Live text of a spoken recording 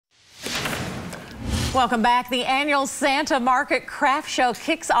Welcome back. The annual Santa Market Craft Show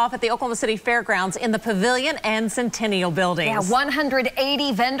kicks off at the Oklahoma City Fairgrounds in the Pavilion and Centennial buildings. Yeah,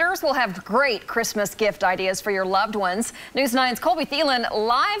 180 vendors will have great Christmas gift ideas for your loved ones. News 9's Colby Thielen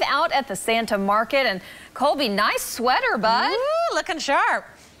live out at the Santa Market. And Colby, nice sweater, bud. Ooh, looking sharp.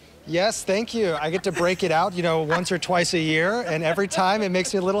 Yes, thank you. I get to break it out, once or twice a year, and every time it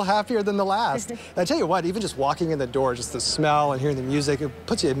makes me a little happier than the last. And I tell you what, even just walking in the door, just the smell and hearing the music, it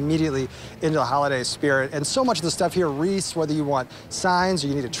puts you immediately into the holiday spirit. And so much of the stuff here, wreaths, whether you want signs or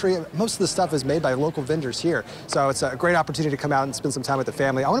you need a tree, most of the stuff is made by local vendors here. So it's a great opportunity to come out and spend some time with the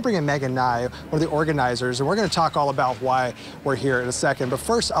family. I want to bring in Megan Nye, one of the organizers, and we're going to talk all about why we're here in a second. But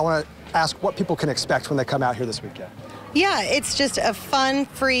first, I want to ask what people can expect when they come out here this weekend. Yeah, it's just a fun,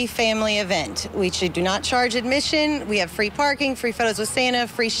 free family event. We do not charge admission. We have free parking, free photos with Santa,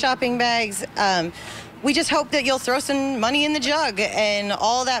 free shopping bags. We just hope that you'll throw some money in the jug, and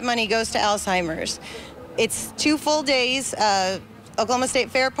all that money goes to Alzheimer's. It's 2 full days, Oklahoma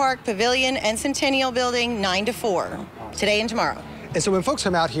State Fair Park, Pavilion, and Centennial Building, 9 to 4, today and tomorrow. And so when folks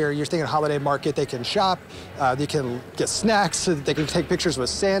come out here, you're thinking holiday market, they can shop, they can get snacks, they can take pictures with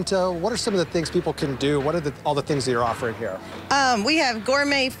Santa. What are some of the things people can do? What are all the things that you're offering here? We have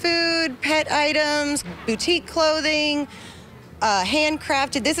gourmet food, pet items, boutique clothing,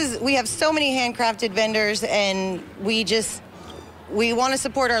 handcrafted. We have so many handcrafted vendors, and we want to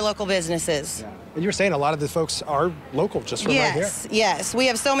support our local businesses. Yeah. And you were saying a lot of the folks are local, just from right here. Yes. We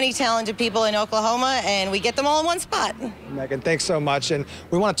have so many talented people in Oklahoma, and we get them all in one spot. Megan, thanks so much. And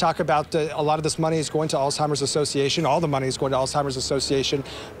we want to talk about a lot of this money is going to Alzheimer's Association. All the money is going to Alzheimer's Association.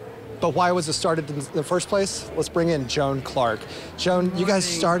 But why was it started in the first place? Let's bring in Joan Clark. Joan, you guys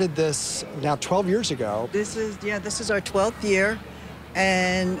started this now 12 years ago. This is our 12th year.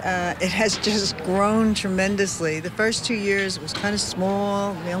 And it has just grown tremendously. The first 2 years it was kind of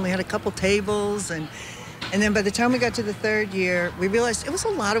small. We only had a couple tables, and then by the time we got to the 3rd year, we realized it was a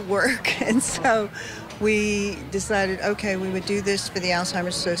lot of work. And so we decided, okay, we would do this for the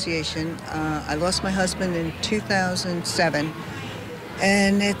Alzheimer's Association. I lost my husband in 2007.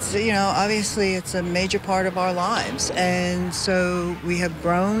 And it's, obviously it's a major part of our lives. And so we have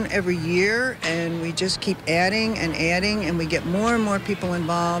grown every year, and we just keep adding, and we get more and more people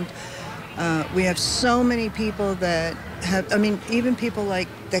involved. We have so many people that even people that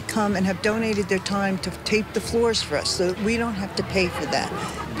come and have donated their time to tape the floors for us so that we don't have to pay for that.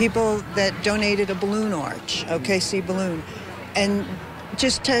 People that donated a balloon arch, OKC Balloon, and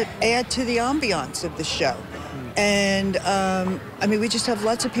just to add to the ambiance of the show. And we just have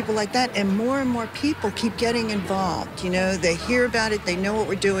lots of people like that, and more people keep getting involved. They hear about it, they know what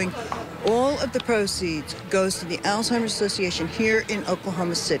we're doing. All of the proceeds goes to the Alzheimer's Association here in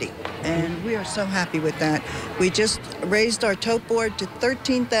Oklahoma City, and we are so happy with that. We just raised our tote board to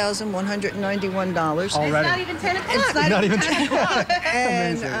 $13,191. Already. It's not even 10 o'clock. It's not even 10 o'clock.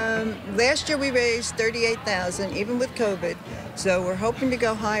 And last year we raised $38,000, even with COVID. So we're hoping to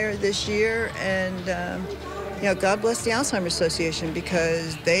go higher this year, and God bless the Alzheimer's Association,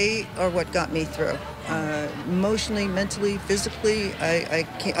 because they are what got me through. Emotionally, mentally, physically,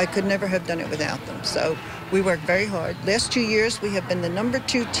 I could never have done it without them. So we work very hard. Last 2 years, we have been the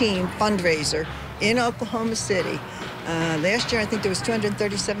 #2 team fundraiser in Oklahoma City. Last year, I think there was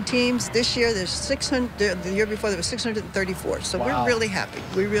 237 teams. This year, there's 600. The year before, there was 634. So wow. We're really happy.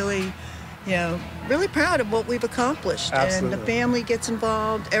 We really, really proud of what we've accomplished. Absolutely. And the family gets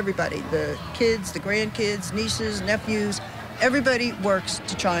involved, everybody, the kids, the grandkids, nieces, nephews, everybody works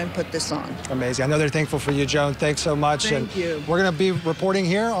to try and put this on. Amazing. I know they're thankful for you, Joan. Thanks so much. Thank you. We're going to be reporting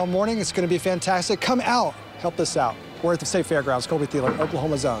here all morning. It's going to be fantastic. Come out. Help us out. We're at the State Fairgrounds. Colby Thielen,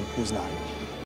 Oklahoma's Own News 9.